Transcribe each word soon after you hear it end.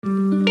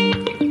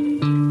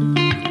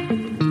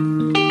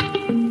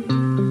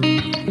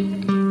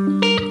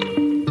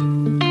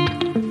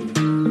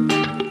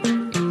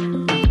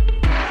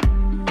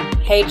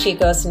Hey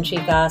chicos and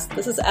chicas,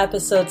 this is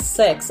episode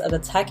 6 of the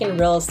Tech and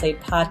Real Estate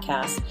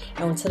podcast,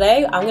 and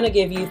today I'm going to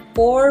give you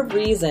 4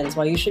 reasons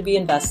why you should be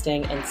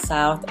investing in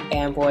South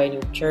Amboy,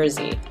 New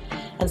Jersey.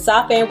 And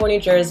South Amboy, New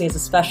Jersey is a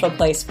special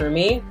place for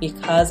me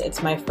because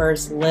it's my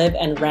first live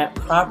and rent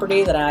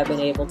property that I've been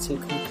able to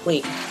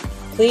complete.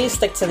 Please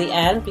stick to the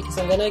end because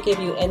I'm going to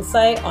give you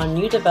insight on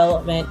new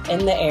development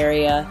in the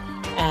area,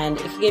 and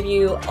it can give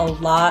you a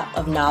lot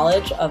of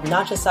knowledge of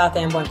not just South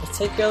Amboy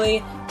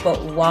particularly, but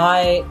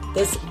why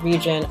this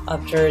region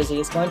of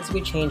Jersey is going to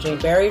be changing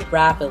very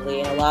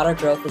rapidly and a lot of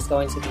growth is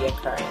going to be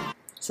occurring.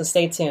 So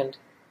stay tuned.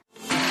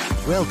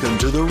 Welcome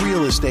to the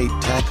Real Estate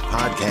Tech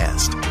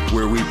Podcast,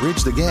 where we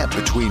bridge the gap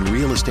between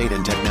real estate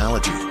and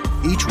technology.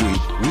 Each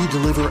week, we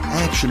deliver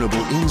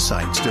actionable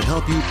insights to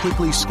help you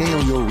quickly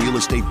scale your real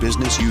estate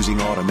business using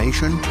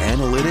automation,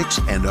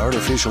 analytics, and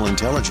artificial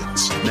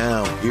intelligence.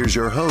 Now, here's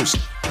your host,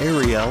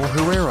 Ariel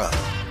Herrera.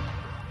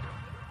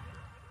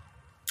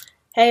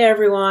 Hey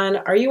everyone,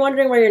 are you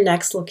wondering where your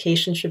next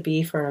location should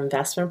be for an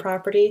investment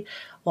property?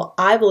 Well,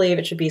 I believe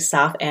it should be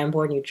South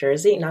Amboy, New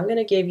Jersey, and I'm going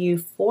to give you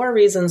 4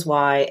 reasons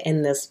why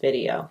in this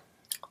video.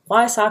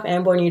 Why South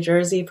Amboy, New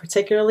Jersey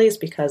particularly is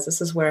because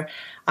this is where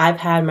I've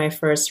had my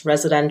first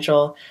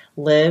residential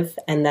live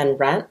and then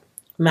rent.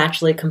 I'm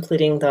actually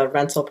completing the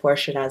rental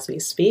portion as we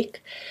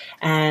speak.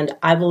 And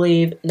I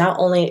believe not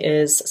only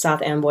is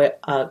South Amboy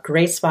a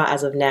great spot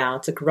as of now,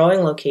 it's a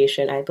growing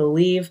location. I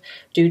believe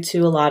due to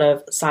a lot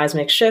of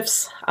seismic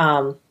shifts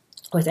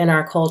within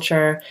our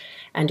culture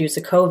and due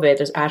to COVID,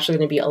 there's actually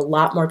going to be a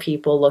lot more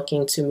people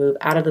looking to move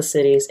out of the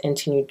cities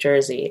into New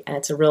Jersey. And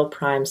it's a real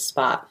prime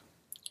spot.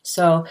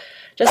 So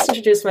just to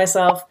introduce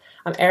myself,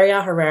 I'm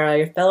Ariel Herrera,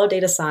 your fellow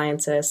data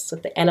scientist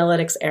with the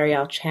Analytics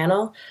Ariel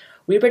channel.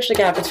 We bridge the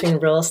gap between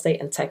real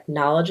estate and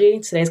technology.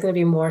 Today's going to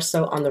be more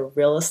so on the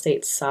real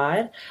estate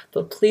side,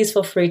 but please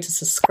feel free to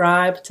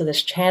subscribe to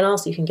this channel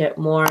so you can get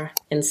more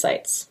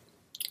insights.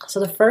 So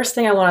the first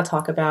thing I want to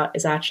talk about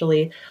is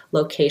actually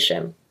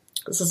location.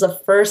 This is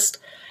the first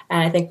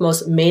and I think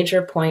most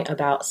major point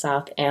about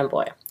South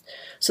Amboy.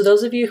 So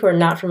those of you who are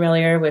not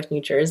familiar with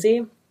New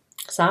Jersey,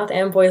 South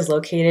Amboy is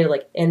located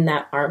like in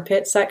that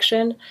armpit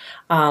section.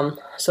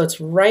 So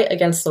it's right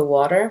against the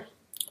water.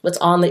 It's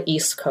on the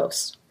East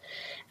Coast.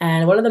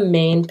 And one of the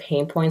main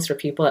pain points for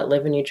people that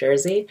live in New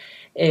Jersey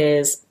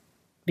is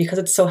because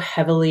it's so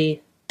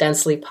heavily,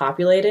 densely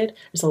populated,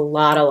 there's a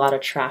lot of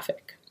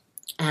traffic.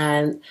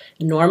 And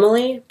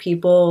normally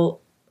people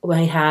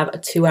may have a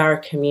 2-hour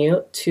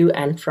commute to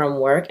and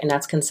from work, and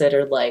that's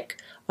considered like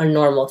a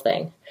normal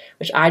thing,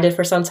 which I did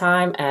for some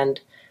time,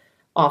 and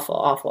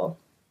awful.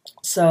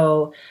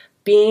 So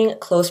being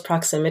close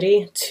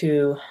proximity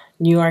to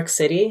New York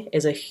City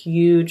is a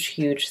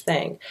huge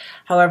thing.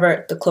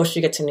 However, the closer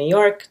you get to New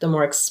York, the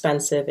more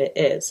expensive it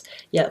is.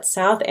 Yet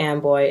South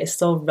Amboy is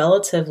still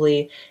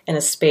relatively in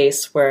a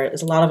space where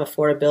there's a lot of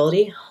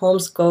affordability.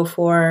 Homes go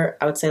for,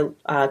 I would say,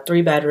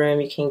 3-bedroom.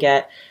 You can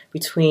get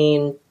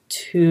between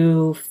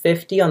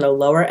 $250 on the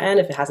lower end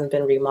if it hasn't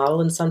been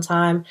remodeled in some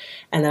time,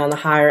 and then on the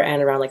higher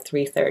end around like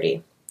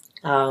 $330.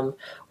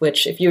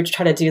 Which if you were to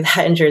try to do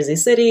that in Jersey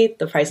City,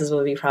 the prices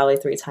would be probably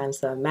 3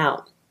 times the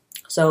amount.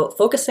 So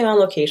focusing on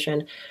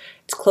location,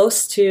 it's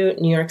close to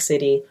New York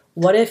City.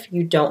 What if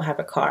you don't have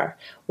a car?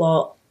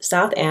 Well,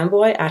 South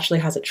Amboy actually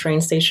has a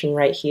train station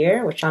right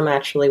here, which I'm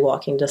actually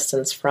walking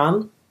distance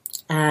from.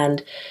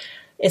 And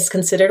it's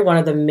considered one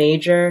of the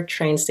major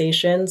train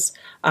stations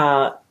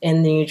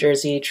in the New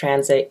Jersey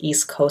Transit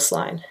East Coast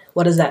Line.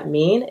 What does that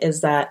mean?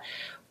 Is that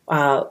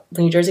the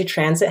New Jersey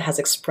Transit has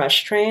express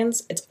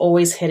trains. It's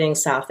always hitting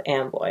South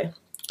Amboy.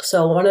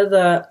 So one of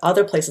the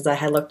other places I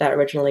had looked at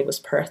originally was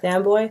Perth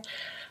Amboy.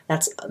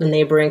 That's the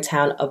neighboring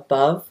town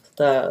above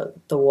the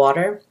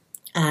water.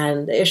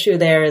 And the issue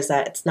there is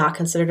that it's not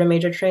considered a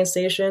major train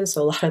station,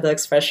 so a lot of the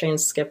express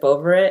trains skip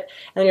over it,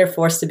 and you're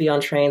forced to be on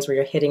trains where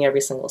you're hitting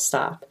every single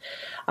stop.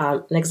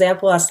 An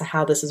example as to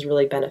how this is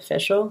really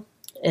beneficial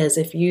is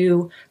if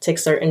you take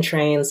certain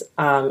trains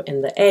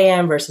in the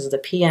AM versus the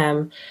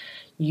PM,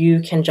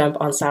 you can jump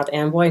on South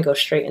Amboy and go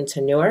straight into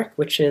Newark,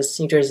 which is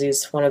New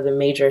Jersey's one of the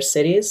major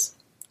cities,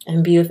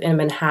 and be within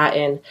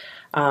Manhattan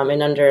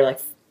in under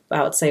like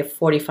I would say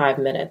 45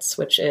 minutes,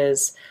 which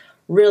is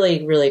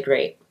really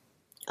great.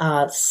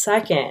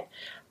 Second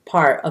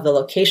part of the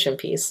location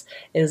piece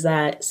is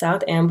that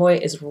South Amboy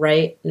is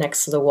right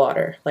next to the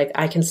water. Like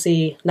I can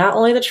see not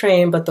only the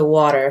train, but the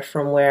water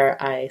from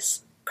where I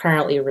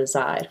currently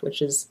reside,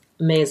 which is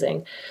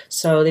amazing.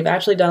 So they've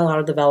actually done a lot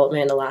of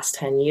development in the last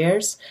 10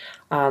 years.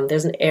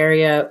 There's an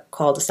area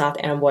called the South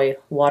Amboy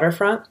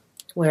Waterfront,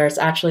 where it's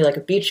actually like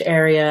a beach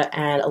area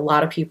and a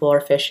lot of people are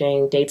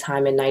fishing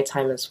daytime and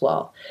nighttime as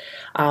well.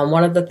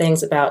 One of the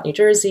things about New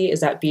Jersey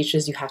is that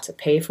beaches you have to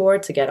pay for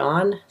to get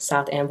on.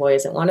 South Amboy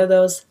isn't one of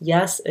those.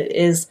 Yes, it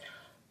is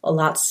a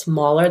lot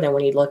smaller than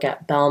when you look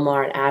at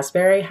Belmar and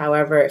Asbury.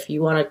 However, if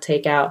you want to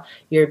take out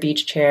your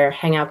beach chair,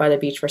 hang out by the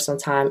beach for some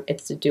time,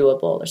 it's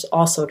doable. There's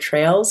also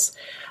trails,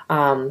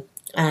 and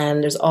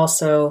there's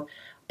also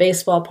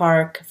baseball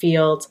park,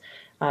 fields,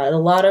 a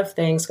lot of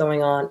things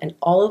going on, and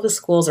all of the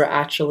schools are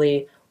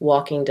actually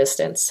walking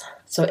distance.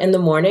 So in the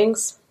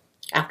mornings,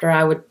 after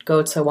I would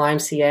go to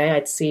YMCA,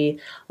 I'd see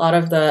a lot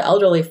of the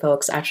elderly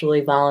folks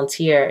actually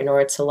volunteer in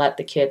order to let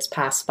the kids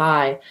pass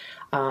by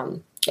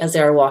as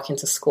they were walking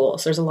to school.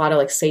 So there's a lot of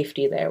like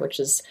safety there, which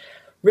is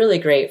really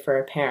great for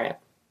a parent.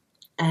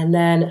 And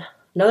then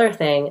another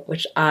thing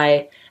which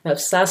I am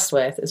obsessed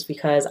with is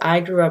because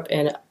I grew up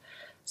in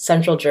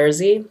central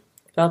Jersey,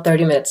 about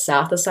 30 minutes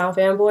south of South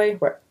Amboy,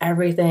 where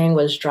everything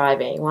was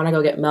driving. You want to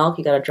go get milk,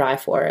 you got to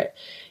drive for it.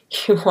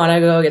 You want to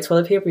go get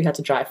toilet paper, you had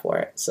to drive for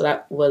it. So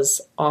that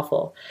was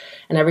awful.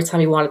 And every time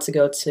you wanted to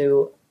go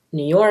to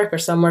New York or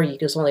somewhere,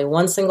 there's only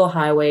one single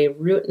highway,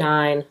 Route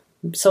 9,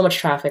 so much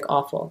traffic,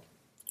 awful.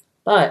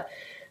 But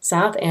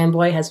South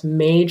Amboy has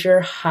major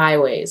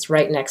highways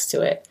right next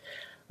to it.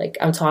 Like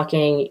I'm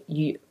talking,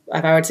 if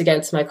I were to get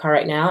into my car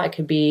right now, I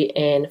could be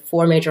in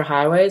 4 major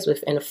highways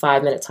within a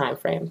 5-minute time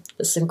frame.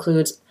 This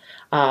includes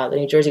the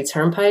New Jersey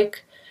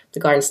Turnpike, the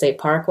Garden State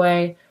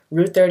Parkway,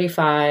 Route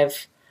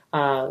 35,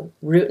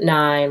 Route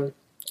 9,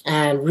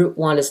 and Route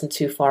 1 isn't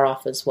too far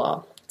off as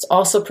well. It's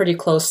also pretty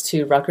close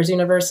to Rutgers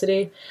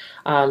University.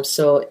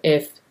 So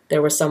if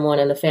there was someone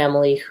in the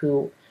family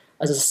who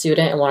was a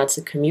student and wanted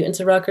to commute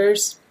into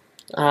Rutgers,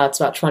 it's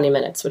about 20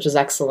 minutes, which is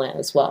excellent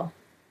as well.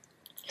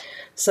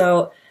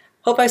 So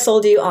hope I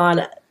sold you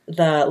on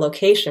the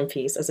location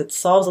piece, as it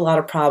solves a lot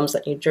of problems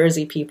that New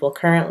Jersey people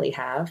currently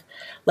have.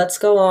 Let's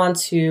go on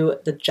to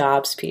the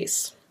jobs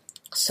piece.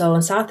 So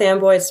in South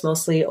Amboy, it's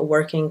mostly a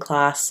working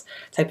class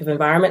type of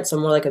environment, so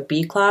more like a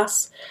B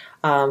class.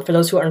 For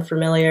those who aren't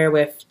familiar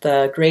with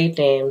the grade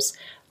names,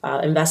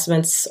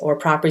 investments or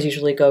properties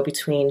usually go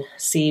between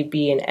C,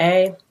 B, and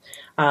A.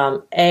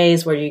 A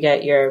is where you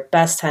get your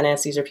best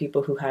tenants. These are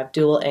people who have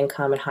dual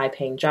income and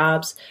high-paying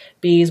jobs.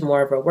 B is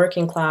more of a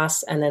working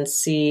class, and then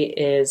C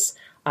is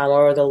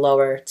more the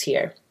lower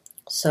tier.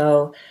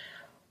 So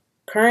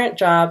current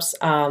jobs,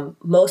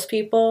 most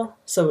people,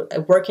 so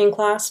a working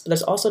class, but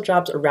there's also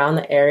jobs around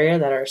the area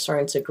that are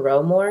starting to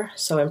grow more.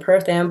 So in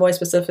Perth Amboy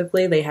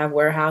specifically, they have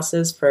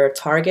warehouses for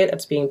Target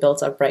that's being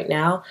built up right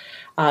now,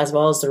 as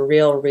well as the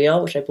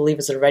Real, which I believe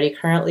is already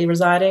currently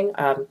residing.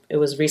 It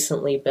was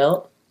recently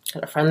built. I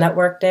had a friend that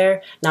worked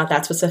there, not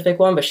that specific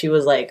one, but she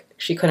was like,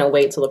 she couldn't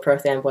wait till the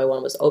Perth Amboy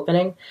one was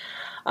opening.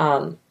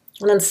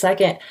 And then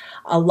second,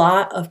 a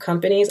lot of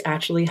companies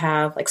actually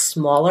have like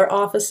smaller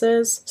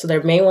offices. So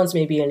their main ones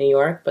may be in New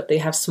York, but they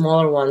have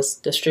smaller ones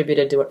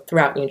distributed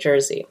throughout New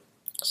Jersey.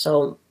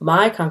 So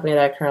my company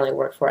that I currently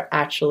work for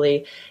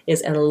actually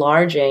is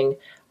enlarging.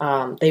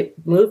 They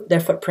moved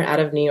their footprint out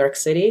of New York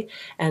City,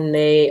 and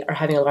they are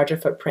having a larger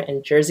footprint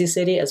in Jersey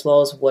City as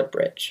well as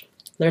Woodbridge.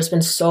 There's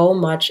been so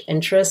much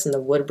interest in the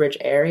Woodbridge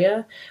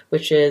area,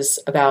 which is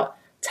about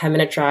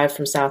 10-minute drive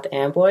from South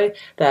Amboy,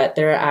 that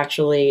they're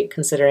actually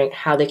considering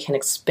how they can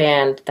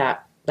expand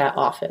that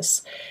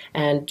office.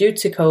 And due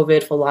to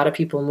COVID, for a lot of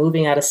people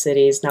moving out of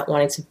cities, not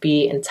wanting to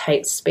be in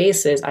tight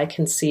spaces, I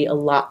can see a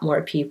lot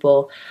more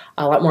people,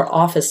 a lot more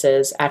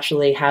offices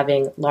actually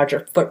having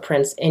larger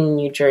footprints in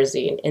New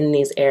Jersey and in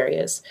these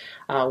areas,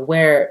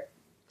 where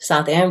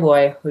South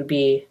Amboy would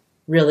be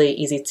really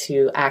easy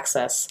to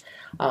access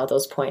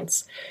those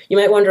points. You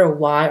might wonder,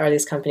 why are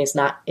these companies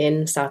not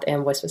in South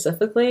Amboy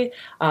specifically?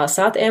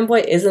 South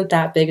Amboy isn't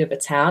that big of a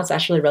town. It's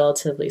actually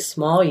relatively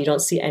small. You don't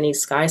see any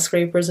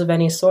skyscrapers of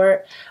any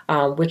sort,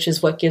 which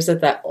is what gives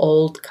it that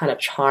old kind of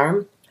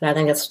charm. And I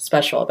think that's what's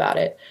special about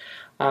it.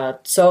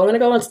 So I'm going to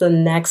go on to the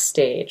next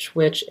stage,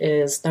 which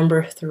is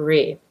number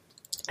 3.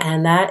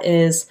 And that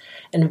is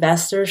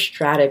investor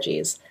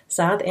strategies.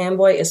 South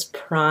Amboy is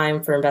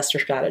prime for investor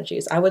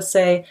strategies. I would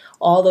say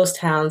all those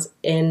towns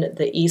in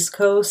the East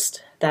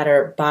Coast that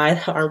are by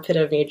the armpit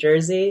of New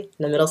Jersey,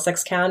 in the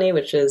Middlesex County,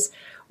 which is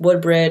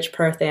Woodbridge,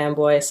 Perth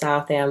Amboy,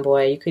 South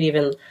Amboy. You could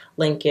even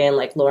link in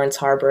like Lawrence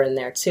Harbor in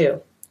there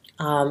too.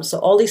 So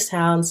all these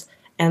towns,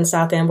 and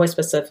South Amboy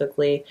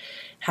specifically,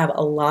 have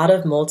a lot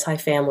of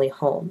multifamily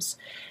homes.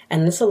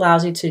 And this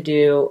allows you to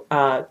do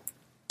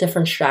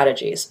different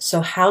strategies.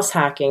 So house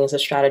hacking is a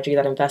strategy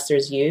that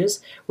investors use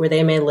where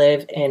they may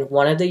live in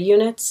one of the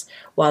units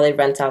while they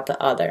rent out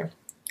the other.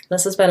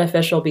 This is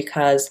beneficial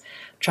because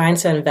trying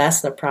to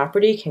invest in a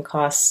property can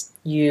cost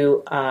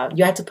you,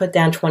 you have to put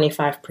down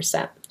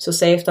 25%. So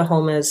say if the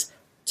home is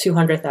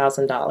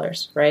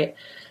 $200,000, right?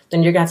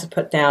 Then you're going to have to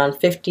put down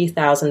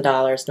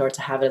 $50,000 in order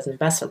to have it as an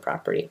investment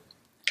property.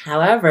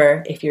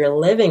 However, if you're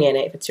living in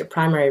it, if it's your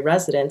primary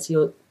residence,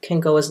 you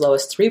can go as low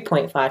as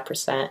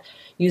 3.5%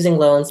 using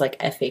loans like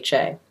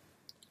FHA.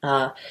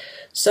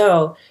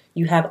 So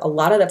you have a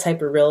lot of that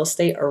type of real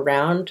estate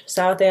around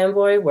South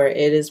Amboy where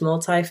it is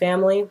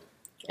multifamily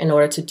in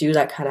order to do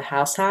that kind of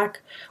house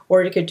hack.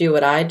 Or you could do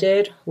what I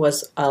did,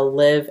 was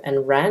live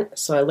and rent.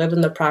 So I lived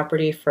in the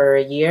property for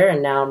a year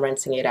and now I'm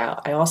renting it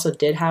out. I also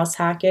did house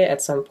hack it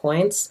at some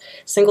points,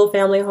 single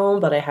family home,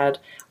 but I had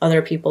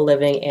other people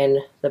living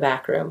in the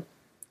back room.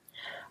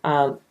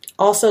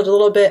 Also, a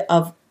little bit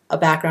of a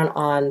background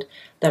on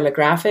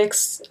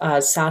demographics,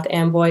 South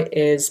Amboy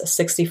is a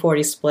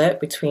 60-40 split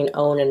between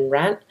own and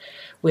rent,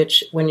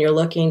 which when you're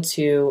looking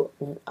to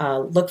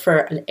look for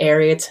an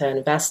area to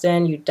invest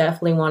in, you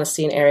definitely want to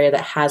see an area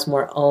that has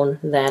more own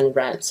than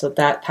rent. So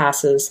that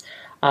passes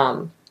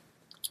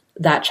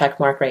that check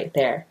mark right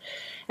there.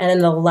 And then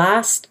the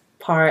last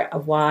part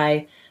of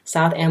why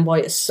South Amboy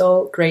is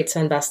so great to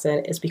invest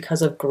in is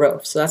because of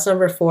growth. So that's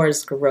number 4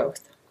 is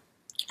growth.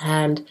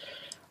 And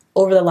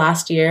over the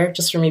last year,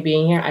 just for me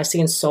being here, I've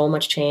seen so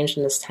much change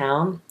in this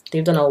town.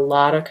 They've done a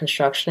lot of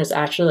construction. There's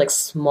actually like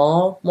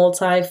small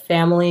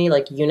multi-family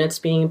like units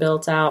being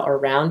built out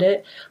around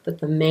it. But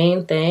the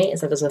main thing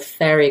is that there's a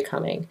ferry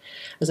coming.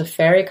 There's a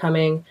ferry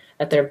coming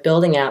that they're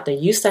building out. They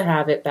used to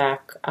have it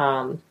back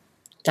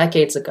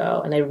decades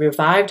ago, and they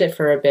revived it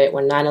for a bit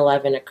when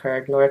 9/11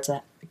 occurred in order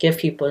to give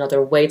people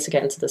another way to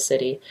get into the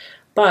city.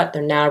 But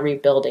they're now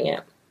rebuilding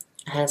it.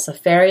 And it's a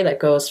ferry that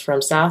goes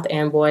from South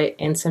Amboy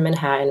into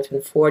Manhattan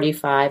within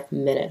 45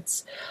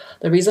 minutes.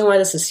 The reason why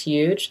this is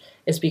huge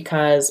is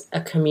because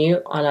a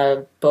commute on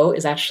a boat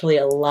is actually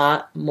a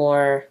lot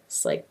more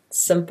like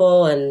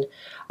simple and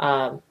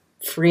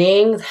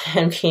freeing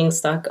than being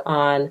stuck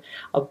on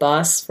a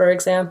bus, for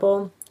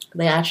example.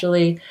 They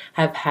actually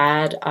have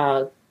had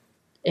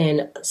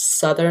in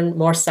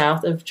more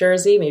south of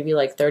Jersey, maybe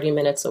like 30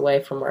 minutes away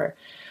from where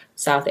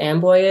South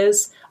Amboy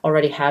is,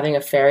 already having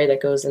a ferry that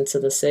goes into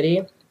the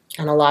city.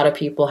 And a lot of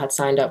people had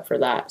signed up for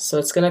that. So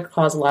it's going to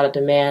cause a lot of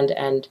demand.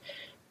 And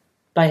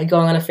by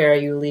going on a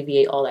ferry, you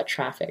alleviate all that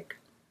traffic.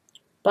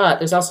 But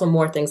there's also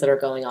more things that are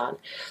going on.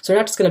 So they're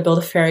not just going to build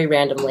a ferry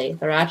randomly.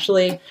 They're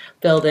actually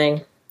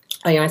building,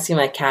 you might see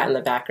my cat in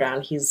the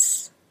background.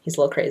 He's a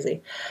little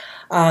crazy.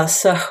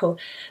 So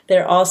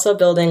they're also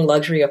building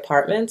luxury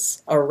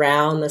apartments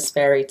around this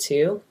ferry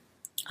too.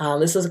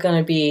 This is going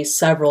to be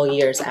several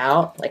years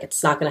out. Like,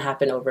 it's not going to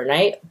happen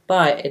overnight,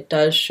 but it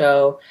does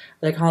show,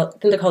 I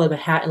think they call them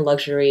Manhattan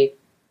luxury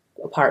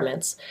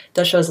apartments. It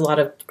does show there's a lot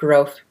of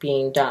growth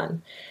being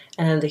done.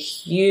 And then the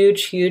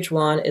huge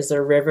one is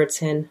the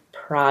Riverton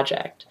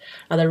Project.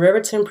 Now, the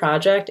Riverton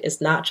Project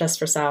is not just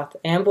for South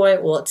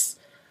Amboy. Well, it's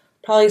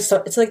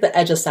like the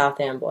edge of South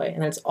Amboy.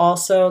 And it's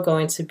also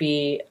going to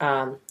be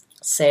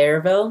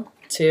Sayreville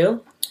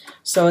too.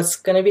 So it's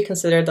going to be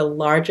considered the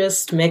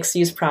largest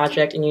mixed-use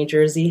project in New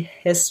Jersey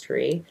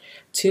history,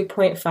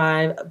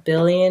 $2.5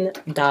 billion.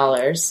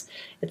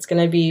 It's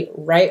going to be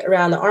right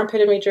around the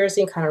armpit of New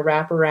Jersey and kind of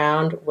wrap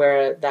around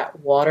where that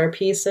water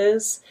piece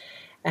is.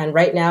 And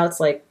right now it's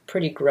like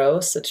pretty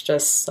gross. It's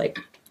just like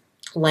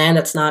land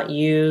that's not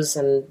used,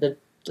 and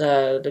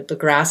the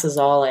grass is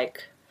all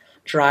like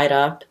dried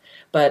up.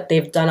 But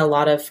they've done a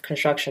lot of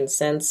construction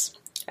since.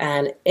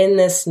 And in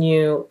this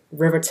new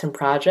Riverton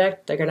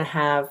project, they're going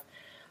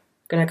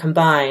to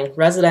combine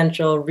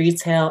residential,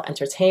 retail,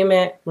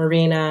 entertainment,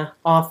 marina,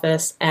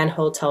 office, and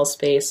hotel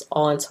space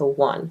all into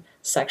one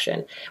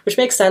section, which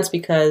makes sense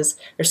because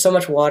there's so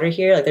much water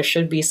here. Like, there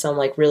should be some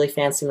like really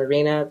fancy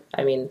marina.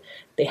 I mean,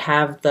 they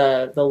have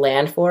the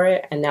land for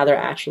it, and now they're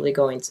actually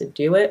going to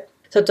do it.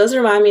 So it does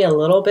remind me a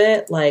little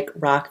bit like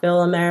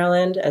Rockville in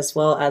Maryland, as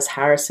well as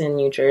Harrison,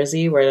 New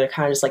Jersey, where they're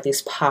kind of just like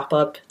these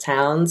pop-up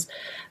towns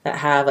that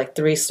have like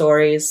 3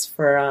 stories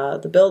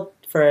for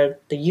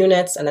the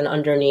units, and then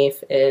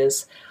underneath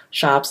is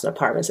shops and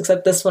apartments.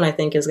 Except this one I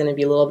think is going to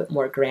be a little bit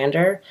more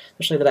grander,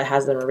 especially that it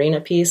has the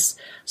marina piece.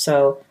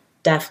 So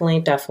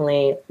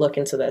definitely look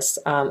into this.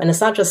 And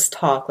it's not just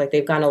talk. Like,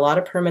 they've gotten a lot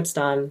of permits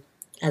done.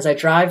 As I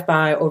drive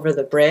by over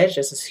the bridge,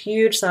 there's this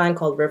huge sign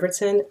called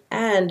Riverton,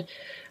 and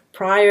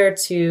prior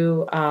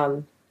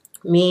to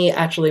me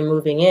actually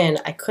moving in,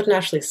 I couldn't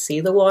actually see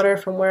the water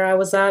from where I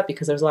was at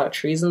because there's a lot of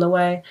trees in the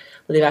way.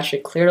 But they've actually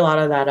cleared a lot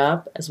of that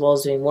up, as well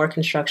as doing more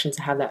construction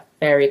to have that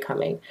ferry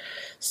coming.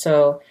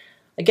 So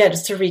again,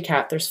 just to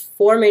recap, there's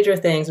 4 major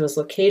things. It was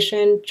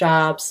location,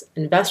 jobs,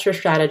 investor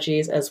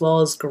strategies, as well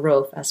as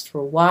growth as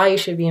for why you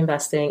should be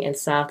investing in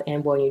South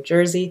Amboy, New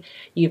Jersey.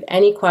 If you have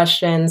any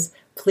questions,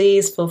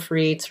 please feel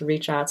free to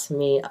reach out to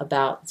me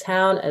about the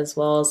town, as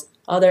well as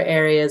other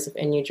areas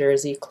in New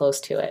Jersey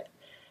close to it.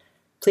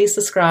 Please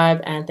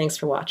subscribe, and thanks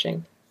for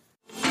watching.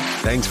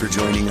 Thanks for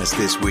joining us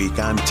this week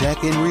on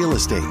Tech in Real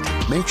Estate.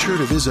 Make sure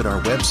to visit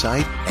our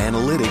website,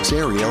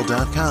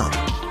 analyticsariel.com,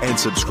 and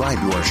subscribe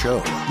to our show.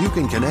 You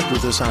can connect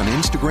with us on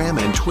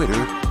Instagram and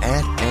Twitter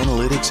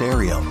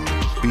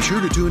 @analyticsariel. Be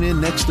sure to tune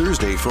in next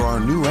Thursday for our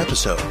new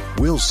episode.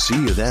 We'll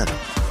see you then.